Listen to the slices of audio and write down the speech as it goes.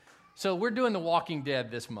So we're doing The Walking Dead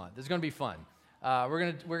this month. It's going to be fun. We're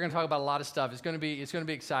gonna talk about a lot of stuff. It's going to be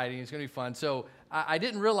exciting. It's going to be fun. So I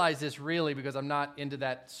didn't realize this really because I'm not into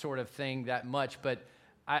that sort of thing that much. But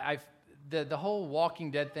the whole Walking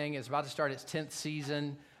Dead thing is about to start its 10th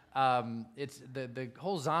season. It's the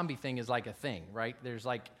whole zombie thing is like a thing, right? There's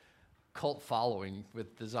like cult following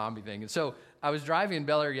with the zombie thing. And so I was driving in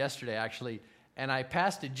Bel Air yesterday actually, and I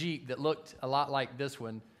passed a Jeep that looked a lot like this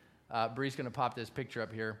one. Bree's going to pop this picture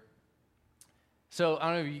up here. So,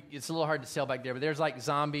 I don't know, it's a little hard to tell back there, but there's like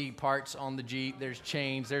zombie parts on the Jeep. There's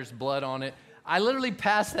chains. There's blood on it. I literally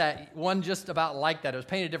passed that one just about like that. It was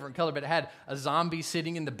painted a different color, but it had a zombie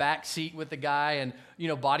sitting in the back seat with the guy and,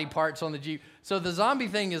 body parts on the Jeep. So the zombie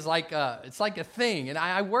thing is like it's like a thing. And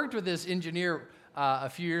I worked with this engineer a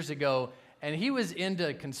few years ago, and he was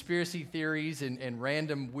into conspiracy theories and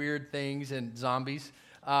random weird things and zombies.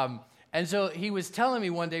 And so he was telling me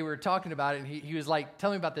one day, we were talking about it, and he was like,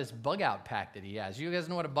 telling me about this bug-out pack that he has. You guys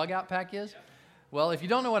know what a bug-out pack is? Yeah. Well, if you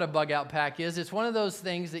don't know what a bug-out pack is, it's one of those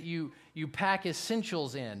things that you pack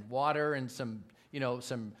essentials in, water and some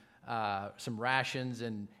rations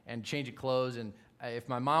and change of clothes. And if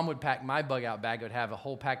my mom would pack my bug-out bag, it would have a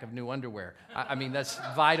whole pack of new underwear. I mean, that's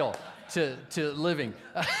vital to living.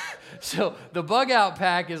 So the bug-out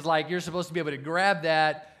pack is like you're supposed to be able to grab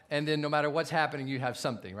that, and then no matter what's happening, you have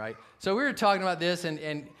something, right? So we were talking about this,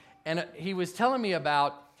 and he was telling me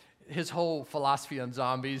about his whole philosophy on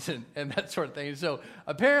zombies and that sort of thing. So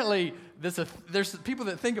apparently, there's people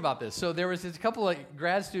that think about this. So there was a couple of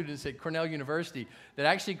grad students at Cornell University that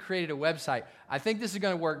actually created a website. I think this is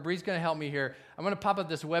going to work. Bree's going to help me here. I'm going to pop up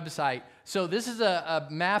this website. So this is a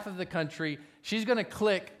map of the country. She's going to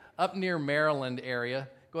click up near Maryland area.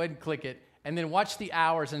 Go ahead and click it. And then watch the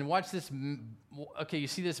hours and watch this. Okay, you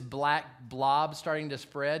see this black blob starting to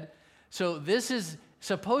spread? So this is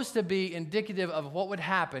supposed to be indicative of what would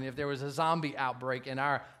happen if there was a zombie outbreak in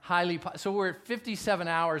our so we're at 57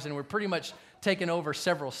 hours and we're pretty much taken over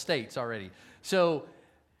several states already. So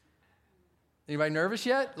anybody nervous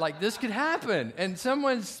yet? Like this could happen. And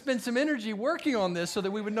someone spent some energy working on this so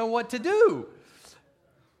that we would know what to do.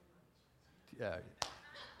 Yeah.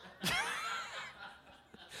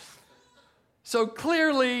 So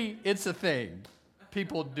clearly it's a thing.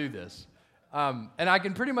 People do this. And I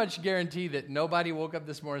can pretty much guarantee that nobody woke up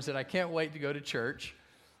this morning and said, I can't wait to go to church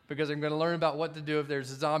because I'm going to learn about what to do if there's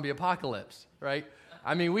a zombie apocalypse, right?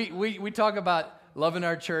 I mean, we talk about loving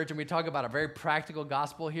our church and we talk about a very practical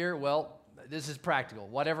gospel here. Well, this is practical.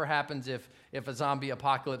 Whatever happens if a zombie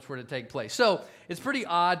apocalypse were to take place. So it's pretty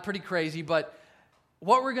odd, pretty crazy, but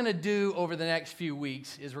what we're going to do over the next few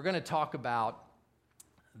weeks is we're going to talk about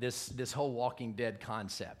this whole Walking Dead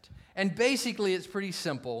concept. And basically, it's pretty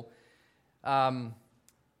simple.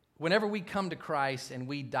 Whenever we come to Christ and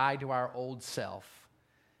we die to our old self,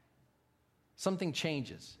 something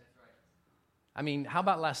changes. I mean, how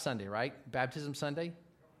about last Sunday, right? Baptism Sunday?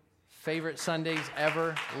 Favorite Sundays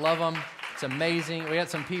ever. Love them. It's amazing. We had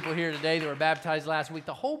some people here today that were baptized last week.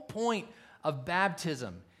 The whole point of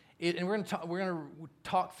baptism, and we're going to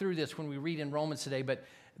talk through this when we read in Romans today, but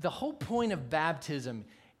the whole point of baptism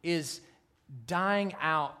is dying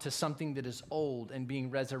out to something that is old and being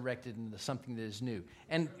resurrected into something that is new.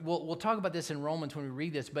 And we'll talk about this in Romans when we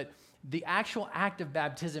read this, but the actual act of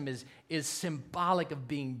baptism is symbolic of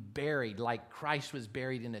being buried, like Christ was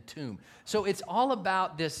buried in a tomb. So it's all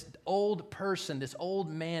about this old person, this old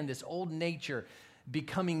man, this old nature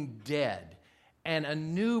becoming dead. And a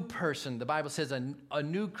new person, the Bible says a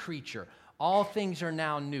new creature. All things are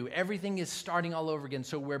now new. Everything is starting all over again.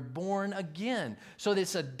 So we're born again. So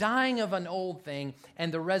it's a dying of an old thing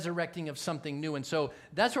and the resurrecting of something new. And so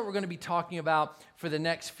that's what we're going to be talking about for the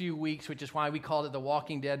next few weeks, which is why we called it The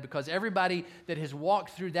Walking Dead, because everybody that has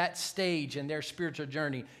walked through that stage in their spiritual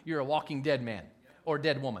journey, you're a walking dead man or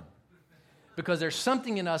dead woman. Because there's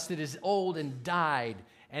something in us that is old and died.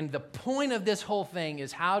 And the point of this whole thing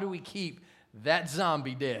is, how do we keep that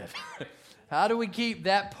zombie dead? How do we keep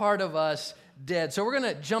that part of us dead? So we're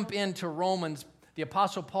going to jump into Romans. The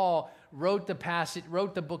Apostle Paul wrote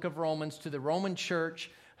the book of Romans to the Roman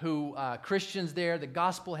church, who Christians there. The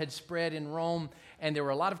gospel had spread in Rome, and there were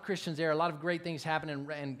a lot of Christians there. A lot of great things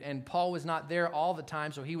happened, and Paul was not there all the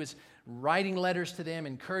time, so he was writing letters to them,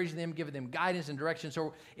 encouraging them, giving them guidance and direction.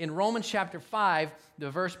 So in Romans chapter 5,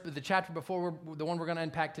 the chapter before the one we're going to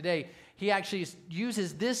unpack today, he actually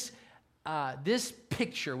uses this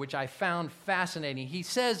picture, which I found fascinating. He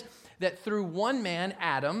says that through one man,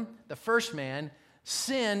 Adam, the first man,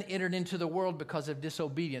 sin entered into the world because of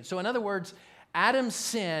disobedience. So in other words, Adam's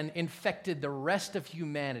sin infected the rest of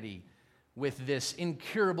humanity with this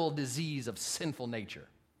incurable disease of sinful nature.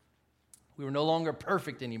 We were no longer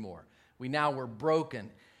perfect anymore. We now were broken.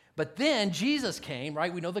 But then Jesus came,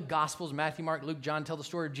 right? We know the Gospels, Matthew, Mark, Luke, John tell the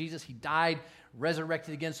story of Jesus. He died,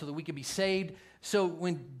 resurrected again so that we could be saved. So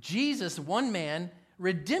when Jesus, one man,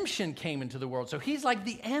 redemption came into the world. So he's like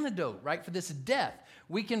the antidote, right, for this death.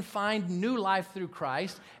 We can find new life through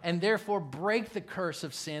Christ and therefore break the curse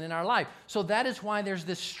of sin in our life. So that is why there's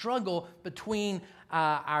this struggle between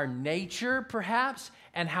our nature, perhaps,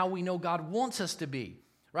 and how we know God wants us to be,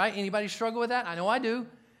 right? Anybody struggle with that? I know I do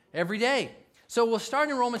every day. So we'll start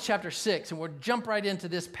in Romans chapter 6, and we'll jump right into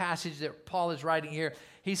this passage that Paul is writing here.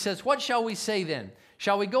 He says, "What shall we say then?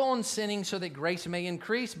 Shall we go on sinning so that grace may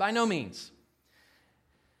increase? By no means.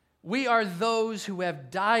 We are those who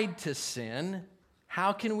have died to sin.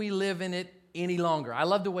 How can we live in it any longer?" I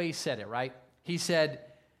love the way he said it, right? He said,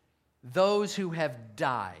 those who have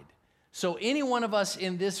died. So any one of us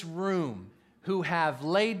in this room who have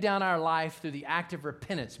laid down our life through the act of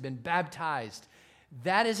repentance, been baptized,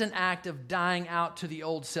 that is an act of dying out to the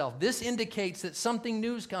old self. This indicates that something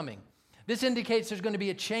new is coming. This indicates there's going to be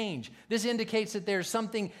a change. This indicates that there's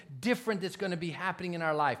something different that's going to be happening in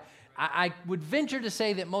our life. I would venture to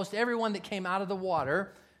say that most everyone that came out of the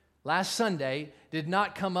water last Sunday did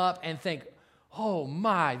not come up and think, oh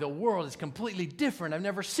my, the world is completely different. I've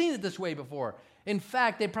never seen it this way before. In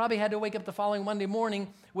fact, they probably had to wake up the following Monday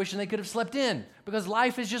morning wishing they could have slept in, because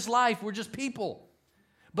life is just life. We're just people.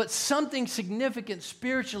 But something significant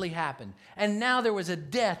spiritually happened. And now there was a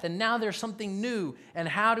death, and now there's something new. And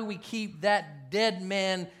how do we keep that dead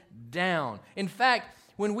man down? In fact,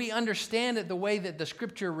 when we understand it the way that the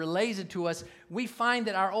Scripture relays it to us, we find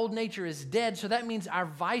that our old nature is dead. So that means our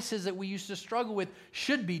vices that we used to struggle with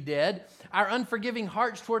should be dead. Our unforgiving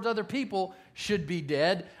hearts towards other people should be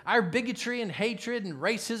dead. Our bigotry and hatred and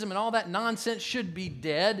racism and all that nonsense should be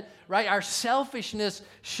dead, right? Our selfishness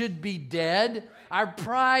should be dead. Our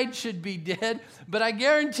pride should be dead. But I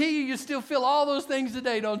guarantee you still feel all those things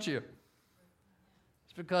today, don't you?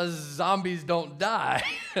 It's because zombies don't die.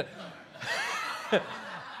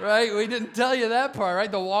 Right? We didn't tell you that part,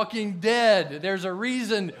 right? The Walking Dead. There's a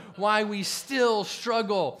reason why we still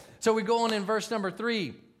struggle. So we go on in verse number 3.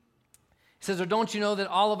 He says, "Or don't you know that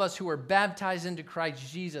all of us who were baptized into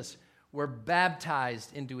Christ Jesus were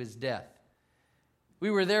baptized into his death? We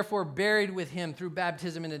were therefore buried with him through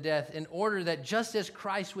baptism into death, in order that just as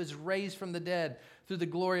Christ was raised from the dead through the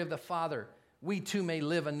glory of the Father, we too may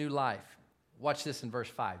live a new life." Watch this in verse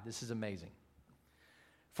 5. This is amazing.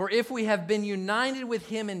 "For if we have been united with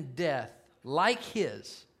him in death like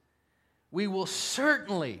his, we will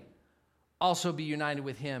certainly also be united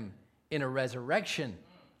with him in a resurrection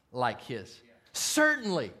like his."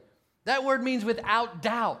 Certainly. That word means without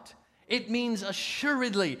doubt. It means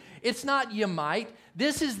assuredly. It's not you might.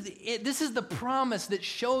 This is the promise that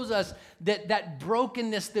shows us that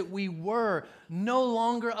brokenness that we were no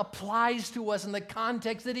longer applies to us in the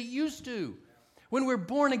context that it used to. When we're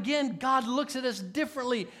born again, God looks at us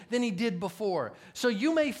differently than he did before. So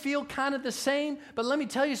you may feel kind of the same, but let me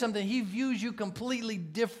tell you something. He views you completely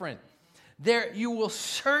different. There, you will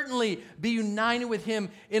certainly be united with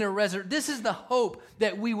him in a resurrection. This is the hope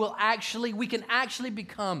that we can actually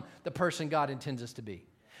become the person God intends us to be.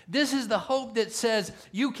 This is the hope that says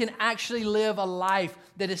you can actually live a life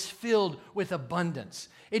that is filled with abundance.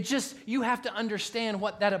 You have to understand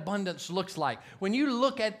what that abundance looks like. When you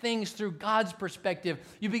look at things through God's perspective,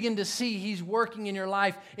 you begin to see he's working in your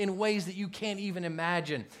life in ways that you can't even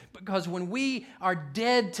imagine. Because when we are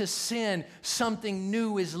dead to sin, something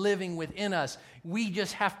new is living within us. We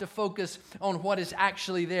just have to focus on what is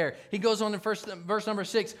actually there. He goes on in verse number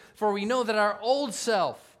 6, "For we know that our old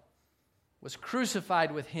self was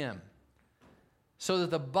crucified with him, so that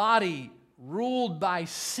the body ruled by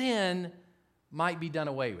sin might be done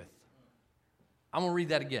away with." I'm going to read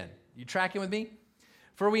that again. You tracking with me?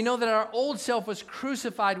 "For we know that our old self was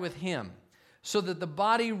crucified with him, so that the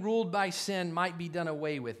body ruled by sin might be done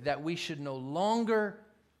away with, that we should no longer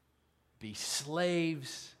be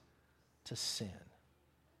slaves to sin."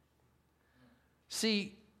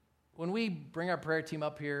 See, when we bring our prayer team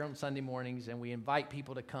up here on Sunday mornings and we invite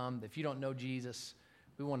people to come, if you don't know Jesus,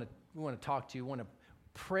 we want to talk to you. We want to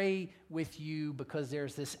pray with you, because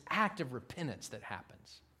there's this act of repentance that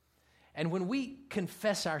happens. And when we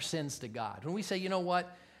confess our sins to God, when we say, you know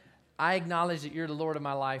what, I acknowledge that you're the Lord of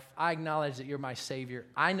my life. I acknowledge that you're my Savior.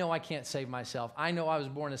 I know I can't save myself. I know I was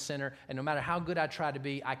born a sinner, and no matter how good I try to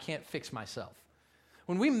be, I can't fix myself.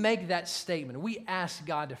 When we make that statement, we ask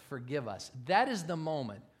God to forgive us. That is the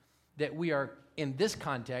moment that we are, in this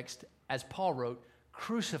context, as Paul wrote,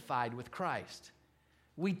 crucified with Christ.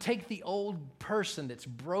 We take the old person that's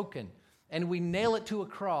broken and we nail it to a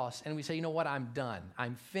cross and we say, you know what, I'm done.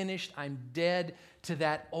 I'm finished. I'm dead to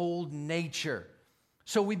that old nature.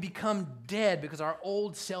 So we become dead because our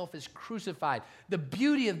old self is crucified. The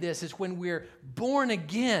beauty of this is when we're born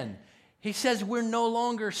again, he says we're no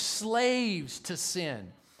longer slaves to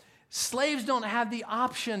sin. Slaves don't have the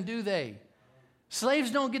option, do they?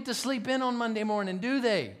 Slaves don't get to sleep in on Monday morning, do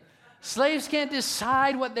they? Slaves can't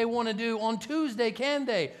decide what they want to do on Tuesday, can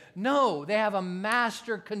they? No, they have a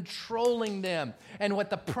master controlling them. And what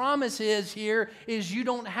the promise is here is you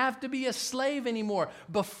don't have to be a slave anymore.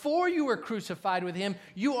 Before you were crucified with him,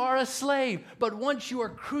 you are a slave. But once you are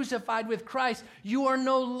crucified with Christ, you are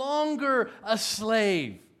no longer a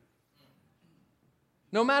slave.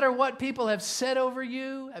 No matter what people have said over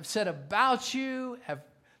you, have said about you, have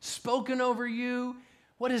spoken over you,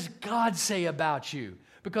 what does God say about you?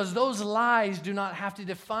 Because those lies do not have to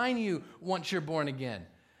define you once you're born again.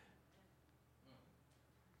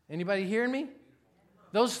 Anybody hearing me?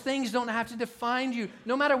 Those things don't have to define you.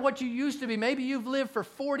 No matter what you used to be. Maybe you've lived for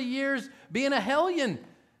 40 years being a hellion.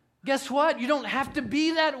 Guess what? You don't have to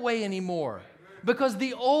be that way anymore. Because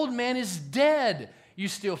the old man is dead. You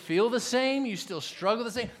still feel the same. You still struggle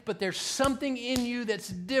the same. But there's something in you that's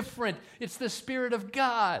different. It's the Spirit of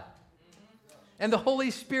God. And the Holy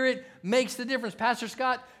Spirit makes the difference. Pastor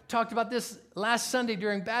Scott talked about this last Sunday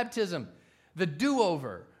during baptism. The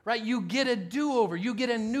do-over, right? You get a do-over. You get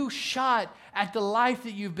a new shot at the life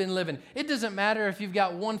that you've been living. It doesn't matter if you've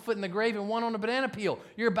got one foot in the grave and one on a banana peel.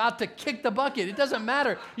 You're about to kick the bucket. It doesn't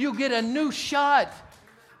matter. You get a new shot.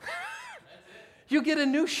 You get a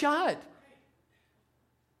new shot.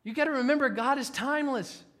 You got to remember, God is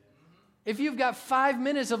timeless. If you've got 5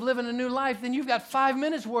 minutes of living a new life, then you've got 5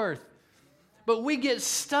 minutes worth. But we get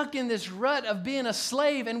stuck in this rut of being a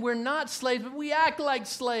slave, and we're not slaves, but we act like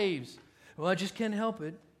slaves. Well, I just can't help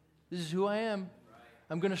it. This is who I am.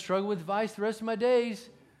 I'm going to struggle with vice the rest of my days.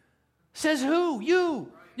 Says who?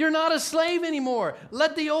 You. You're not a slave anymore.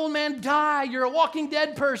 Let the old man die. You're a walking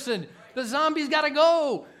dead person. The zombies got to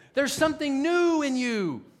go. There's something new in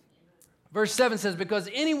you. Verse 7 says, because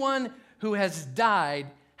anyone who has died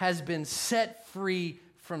has been set free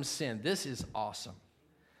from sin. This is awesome.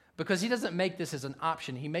 Because he doesn't make this as an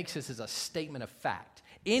option. He makes this as a statement of fact.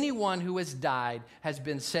 Anyone who has died has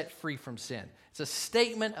been set free from sin. It's a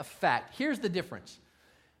statement of fact. Here's the difference.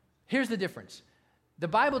 Here's the difference. The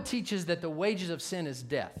Bible teaches that the wages of sin is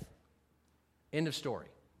death. End of story.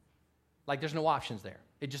 Like there's no options there.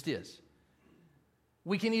 It just is.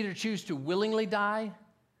 We can either choose to willingly die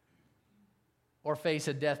or face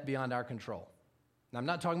a death beyond our control. Now, I'm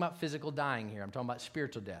not talking about physical dying here. I'm talking about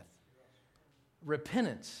spiritual death.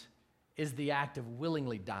 Repentance is the act of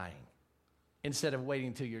willingly dying instead of waiting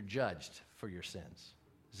until you're judged for your sins.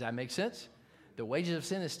 Does that make sense? The wages of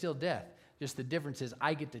sin is still death. Just the difference is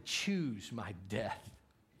I get to choose my death.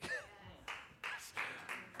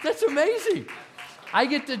 That's amazing. I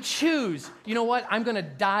get to choose, you know what? I'm going to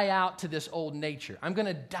die out to this old nature. I'm going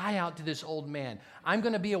to die out to this old man. I'm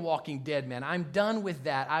going to be a walking dead man. I'm done with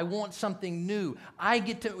that. I want something new. I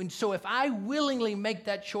get to, and so if I willingly make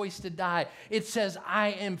that choice to die, it says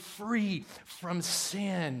I am free from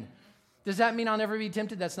sin. Does that mean I'll never be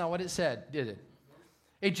tempted? That's not what it said, did it?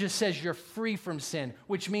 It just says you're free from sin,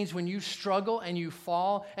 which means when you struggle and you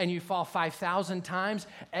fall 5,000 times,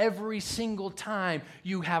 every single time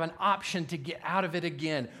you have an option to get out of it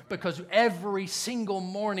again because every single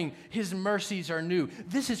morning His mercies are new.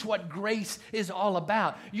 This is what grace is all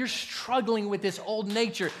about. You're struggling with this old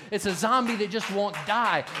nature. It's a zombie that just won't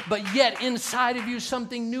die, but yet inside of you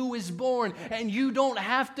something new is born and you don't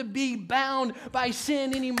have to be bound by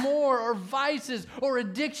sin anymore or vices or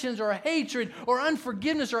addictions or hatred or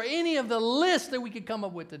unforgiveness or any of the list that we could come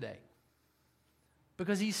up with today.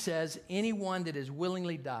 Because He says anyone that has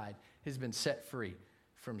willingly died has been set free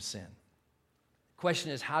from sin. The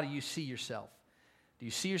question is, how do you see yourself? Do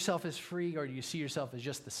you see yourself as free, or do you see yourself as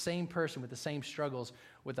just the same person with the same struggles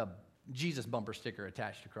with a Jesus bumper sticker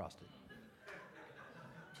attached across it?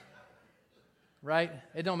 Right?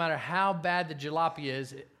 It don't matter how bad the jalopy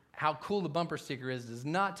is, how cool the bumper sticker is, does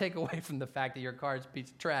not take away from the fact that your car is a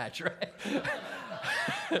piece of trash, right?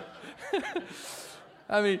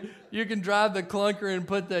 I mean, you can drive the clunker and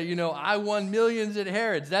put the, I won millions at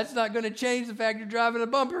Harrods. That's not going to change the fact you're driving a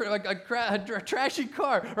bumper, like a trashy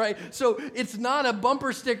car, right? So it's not a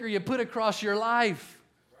bumper sticker you put across your life.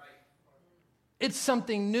 Right. It's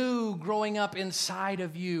something new growing up inside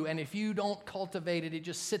of you, and if you don't cultivate it, it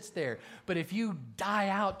just sits there. But if you die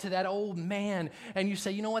out to that old man and you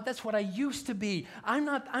say, you know what, that's what I used to be. I'm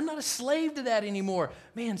not a slave to that anymore.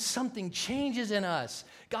 Man, something changes in us.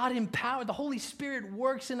 God empowered, the Holy Spirit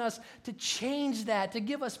works in us to change that, to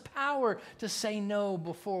give us power to say no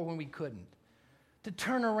before when we couldn't. To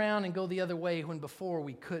turn around and go the other way when before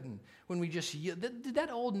we couldn't. When we just, that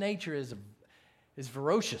old nature is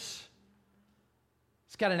ferocious.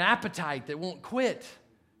 It's got an appetite that won't quit,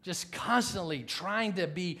 just constantly trying to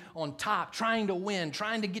be on top, trying to win,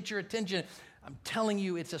 trying to get your attention. I'm telling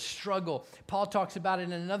you, it's a struggle. Paul talks about it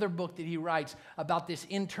in another book that he writes about this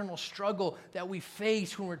internal struggle that we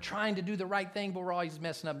face when we're trying to do the right thing, but we're always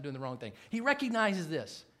messing up and doing the wrong thing. He recognizes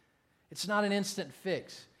this. It's not an instant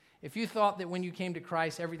fix. If you thought that when you came to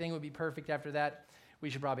Christ, everything would be perfect after that, we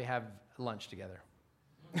should probably have lunch together.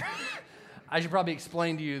 I should probably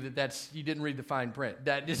explain to you that you didn't read the fine print.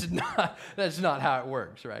 That's not how it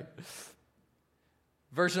works, right?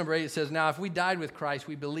 Verse number 8, it says, now if we died with Christ,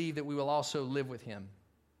 we believe that we will also live with him.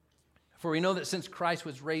 For we know that since Christ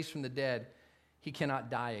was raised from the dead, he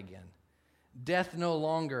cannot die again. Death no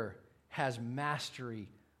longer has mastery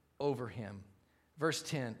over him. Verse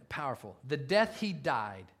 10, powerful. The death he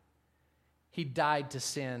died to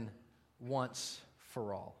sin once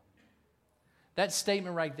for all. That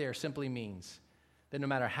statement right there simply means that no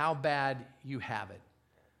matter how bad you have it,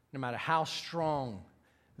 no matter how strong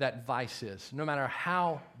that vice is, no matter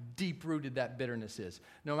how deep-rooted that bitterness is,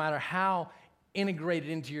 no matter how integrated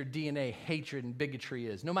into your DNA hatred and bigotry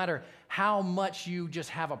is, no matter how much you just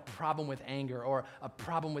have a problem with anger or a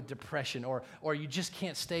problem with depression or you just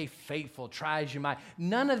can't stay faithful, try as you might,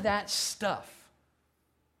 none of that stuff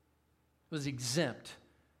was exempt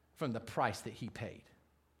from the price that he paid.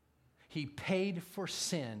 He paid for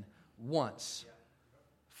sin once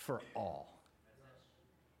for all.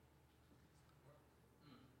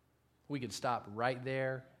 We could stop right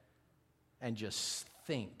there and just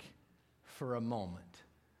think for a moment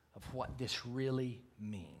of what this really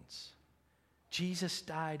means. Jesus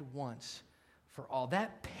died once for all.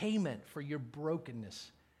 That payment for your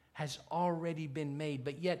brokenness has already been made,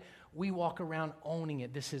 but yet we walk around owning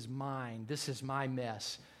it. This is mine. This is my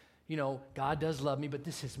mess. You know, God does love me, but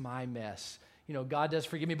this is my mess. You know, God does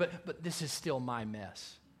forgive me, but this is still my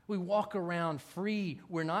mess. We walk around free.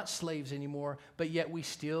 We're not slaves anymore, but yet we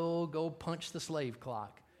still go punch the slave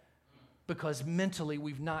clock because mentally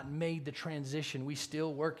we've not made the transition. We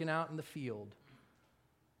still working out in the field.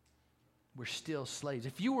 We're still slaves.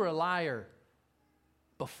 If you were a liar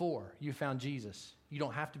before you found Jesus, you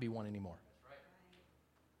don't have to be one anymore.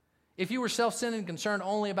 If you were self-centered and concerned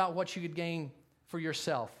only about what you could gain for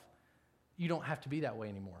yourself, you don't have to be that way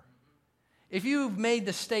anymore. If you've made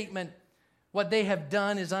the statement, what they have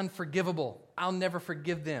done is unforgivable, I'll never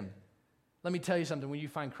forgive them. Let me tell you something, when you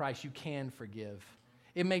find Christ, you can forgive.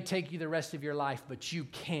 It may take you the rest of your life, but you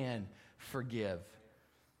can forgive.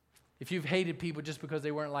 If you've hated people just because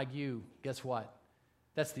they weren't like you, guess what?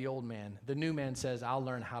 That's the old man. The new man says, I'll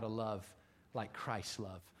learn how to love like Christ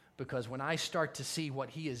loved. Because when I start to see what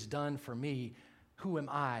he has done for me, who am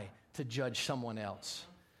I to judge someone else?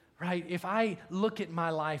 Right? If I look at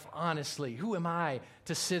my life honestly, who am I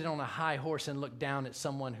to sit on a high horse and look down at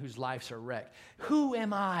someone whose lives are wrecked? Who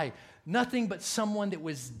am I? Nothing but someone that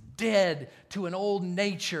was dead to an old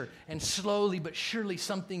nature, and slowly but surely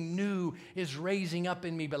something new is raising up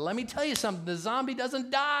in me. But let me tell you something, the zombie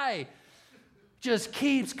doesn't die. Just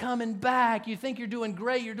keeps coming back. You think you're doing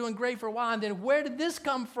great for a while, and then where did this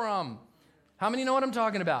come from? How many know what I'm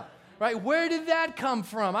talking about? Right? Where did that come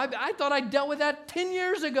from? I thought I dealt with that 10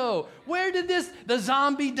 years ago. Where did this? The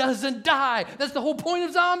zombie doesn't die. That's the whole point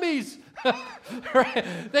of zombies. Right?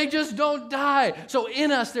 They just don't die. So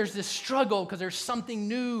in us, there's this struggle because there's something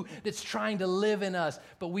new that's trying to live in us.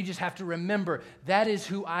 But we just have to remember, that is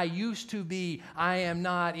who I used to be. I am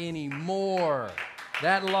not anymore.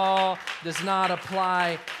 That law does not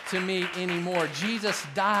apply to me anymore. Jesus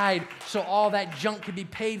died so all that junk could be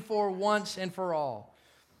paid for once and for all.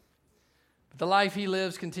 But the life he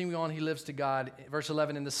lives, continuing on, he lives to God. Verse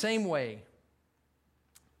 11, in the same way,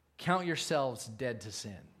 count yourselves dead to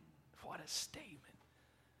sin. What a statement.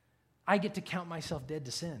 I get to count myself dead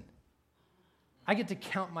to sin. I get to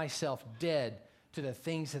count myself dead to the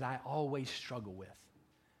things that I always struggle with.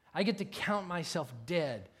 I get to count myself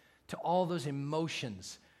dead to all those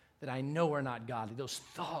emotions that I know are not godly, those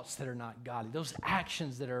thoughts that are not godly, those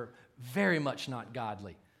actions that are very much not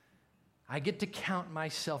godly. I get to count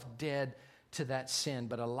myself dead to that sin,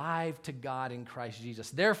 but alive to God in Christ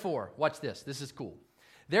Jesus. Therefore, watch this. This is cool.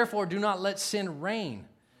 Therefore, do not let sin reign.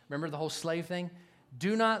 Remember the whole slave thing?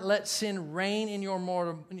 Do not let sin reign in your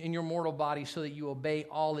mortal body so that you obey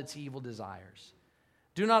all its evil desires.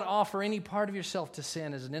 Do not offer any part of yourself to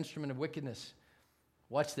sin as an instrument of wickedness.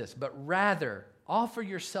 Watch this. But rather, offer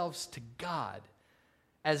yourselves to God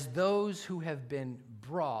as those who have been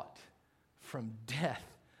brought from death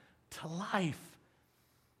to life.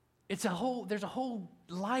 There's a whole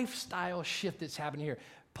lifestyle shift that's happening here.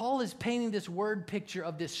 Paul is painting this word picture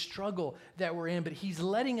of this struggle that we're in, but he's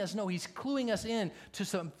letting us know, he's cluing us in to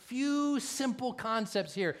some few simple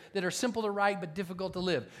concepts here that are simple to write but difficult to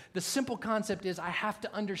live. The simple concept is I have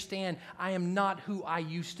to understand I am not who I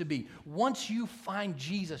used to be. Once you find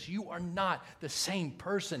Jesus, you are not the same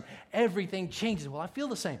person. Everything changes. Well, I feel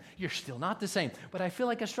the same. You're still not the same, but I feel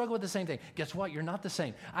like I struggle with the same thing. Guess what? You're not the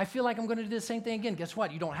same. I feel like I'm going to do the same thing again. Guess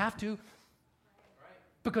what? You don't have to,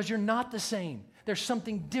 because you're not the same. There's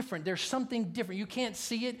something different. There's something different. You can't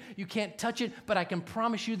see it. You can't touch it. But I can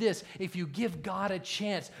promise you this. If you give God a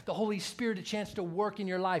chance, the Holy Spirit a chance to work in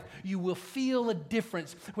your life, you will feel a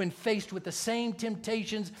difference when faced with the same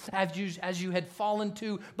temptations as you had fallen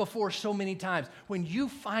to before so many times. When you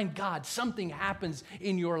find God, something happens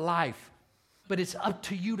in your life. But it's up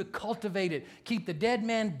to you to cultivate it. Keep the dead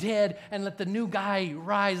man dead and let the new guy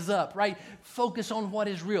rise up, right? Focus on what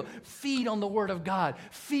is real. Feed on the Word of God.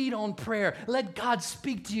 Feed on prayer. Let God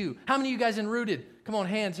speak to you. How many of you guys in Rooted? Come on,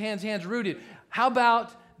 hands, Rooted. How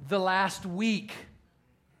about the last week?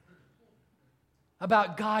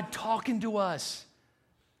 About God talking to us.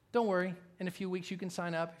 Don't worry. In a few weeks you can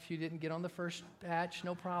sign up. If you didn't get on the first batch,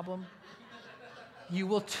 no problem. You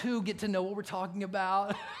will too get to know what we're talking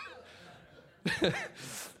about.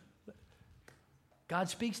 God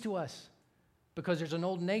speaks to us because there's an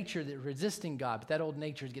old nature that's resisting God, but that old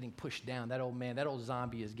nature is getting pushed down. That old man, that old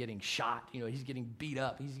zombie is getting shot. He's getting beat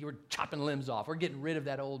up. We're chopping limbs off. We're getting rid of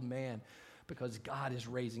that old man because God is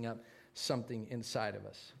raising up something inside of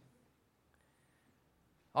us.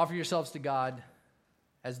 Offer yourselves to God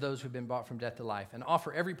as those who've been brought from death to life, and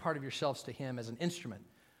offer every part of yourselves to Him as an instrument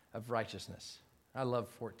of righteousness. I love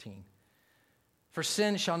 14. For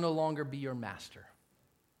sin shall no longer be your master,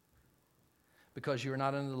 because you are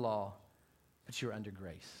not under the law, but you are under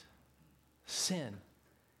grace. Sin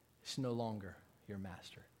is no longer your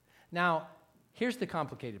master. Now, here's the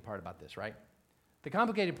complicated part about this, right? The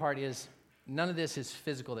complicated part is none of this is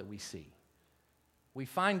physical that we see. We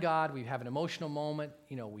find God, we have an emotional moment,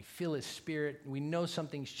 we feel His Spirit, we know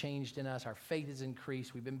something's changed in us, our faith is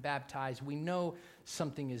increased, we've been baptized, we know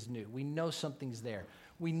something is new, we know something's there.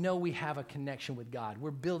 We know we have a connection with God.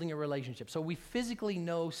 We're building a relationship. So we physically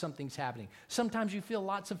know something's happening. Sometimes you feel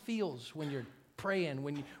lots of feels when you're praying,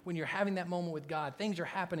 when you're having that moment with God. Things are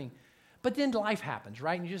happening. But then life happens,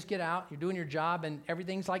 right? And you just get out, you're doing your job, and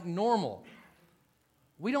everything's like normal.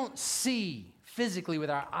 We don't see physically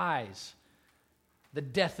with our eyes the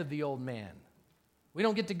death of the old man. We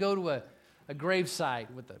don't get to go to a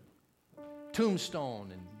gravesite with a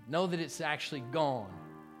tombstone and know that it's actually gone.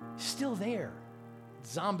 It's still there.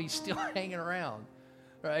 Zombies still hanging around,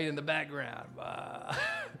 right, in the background.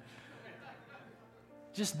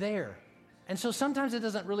 Just there. And so sometimes it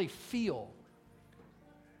doesn't really feel.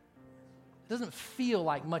 It doesn't feel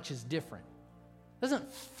like much is different. It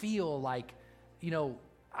doesn't feel like,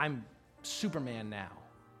 I'm Superman now.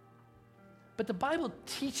 But the Bible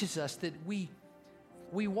teaches us that we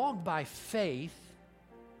walk by faith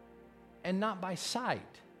and not by sight.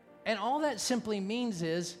 And all that simply means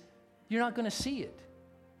is you're not going to see it.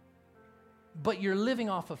 But you're living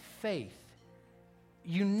off of faith.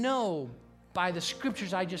 You know by the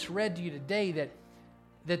scriptures I just read to you today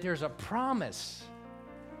that there's a promise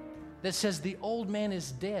that says the old man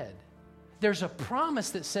is dead. There's a promise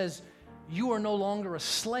that says you are no longer a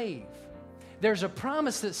slave. There's a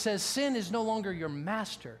promise that says sin is no longer your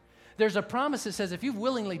master. There's a promise that says if you've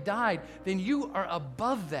willingly died, then you are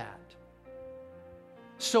above that.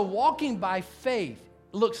 So walking by faith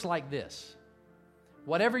looks like this.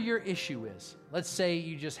 Whatever your issue is, let's say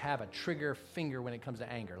you just have a trigger finger when it comes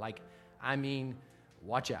to anger.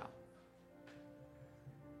 Watch out.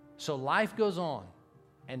 So life goes on,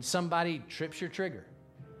 and somebody trips your trigger,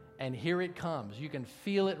 and here it comes. You can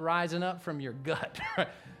feel it rising up from your gut.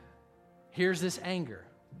 Here's this anger.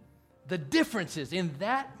 The difference is in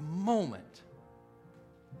that moment,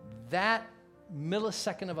 that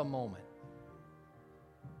millisecond of a moment,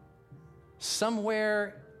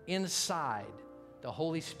 somewhere inside, the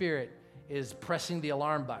Holy Spirit is pressing the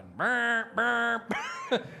alarm button. Burr,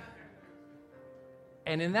 burr.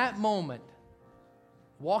 And in that moment,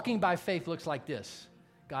 walking by faith looks like this.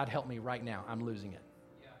 God, help me right now. I'm losing it.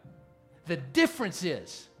 The difference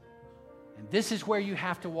is, and this is where you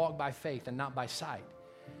have to walk by faith and not by sight.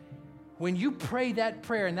 when you pray that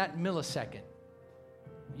prayer in that millisecond,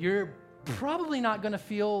 you're probably not going to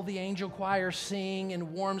feel the angel choir sing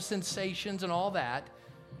and warm sensations and all that,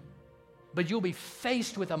 but you'll be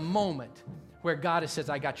faced with a moment where God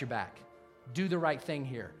says, I got your back. Do the right thing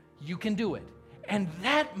here. You can do it. And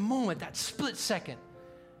that moment, that split second,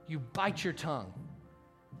 you bite your tongue.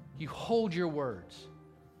 You hold your words.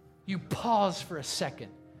 You pause for a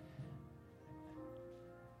second.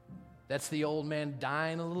 That's the old man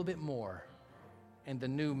dying a little bit more and the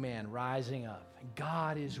new man rising up.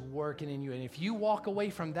 God is working in you. And if you walk away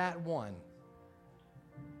from that one,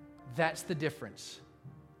 that's the difference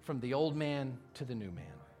from the old man to the new man.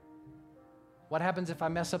 What happens if I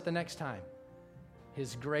mess up the next time?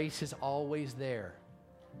 His grace is always there.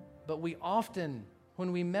 But we often,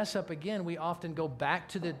 when we mess up again, we often go back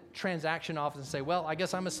to the transaction office and say, well, I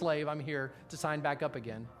guess I'm a slave. I'm here to sign back up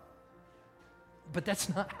again. But that's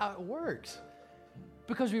not how it works.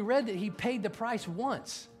 Because we read that he paid the price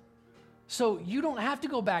once. So you don't have to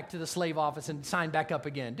go back to the slave office and sign back up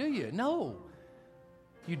again, do you? No.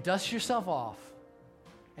 You dust yourself off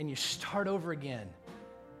and you start over again.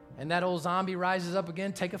 And that old zombie rises up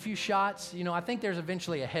again, take a few shots. You know, I think there's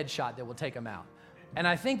eventually a headshot that will take him out. And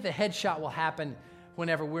I think the headshot will happen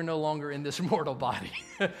whenever we're no longer in this mortal body,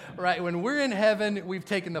 right? When we're in heaven, we've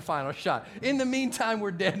taken the final shot. In the meantime,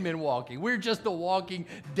 we're dead men walking. We're just the walking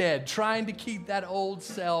dead, trying to keep that old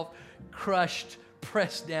self crushed,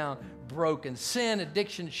 pressed down, broken. Sin,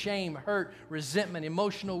 addiction, shame, hurt, resentment,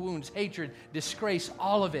 emotional wounds, hatred, disgrace,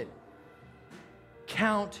 all of it.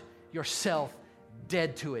 Count yourself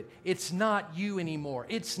dead to it. It's not you anymore.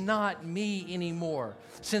 It's not me anymore.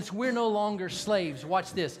 Since we're no longer slaves,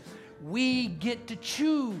 watch this. We get to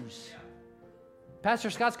choose. Pastor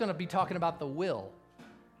Scott's going to be talking about the will.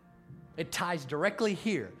 It ties directly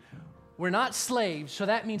here. We're not slaves, so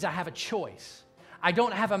that means I have a choice. I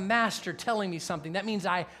don't have a master telling me something. That means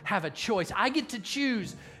I have a choice. I get to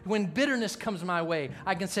choose. When bitterness comes my way,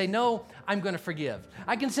 I can say, no, I'm going to forgive.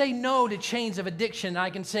 I can say no to chains of addiction. I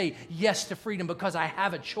can say yes to freedom because I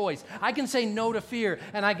have a choice. I can say no to fear,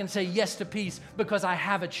 and I can say yes to peace because I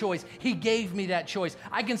have a choice. He gave me that choice.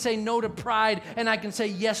 I can say no to pride, and I can say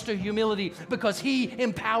yes to humility because He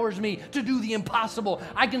empowers me to do the impossible.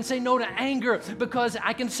 I can say no to anger because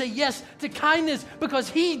I can say yes to kindness because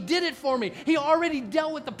He did it for me. He already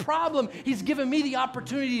dealt with the problem. He's given me the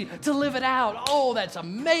opportunity to live it out. Oh, that's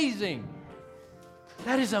amazing.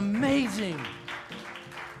 That is amazing.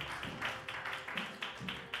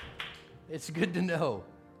 It's good to know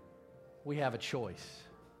we have a choice.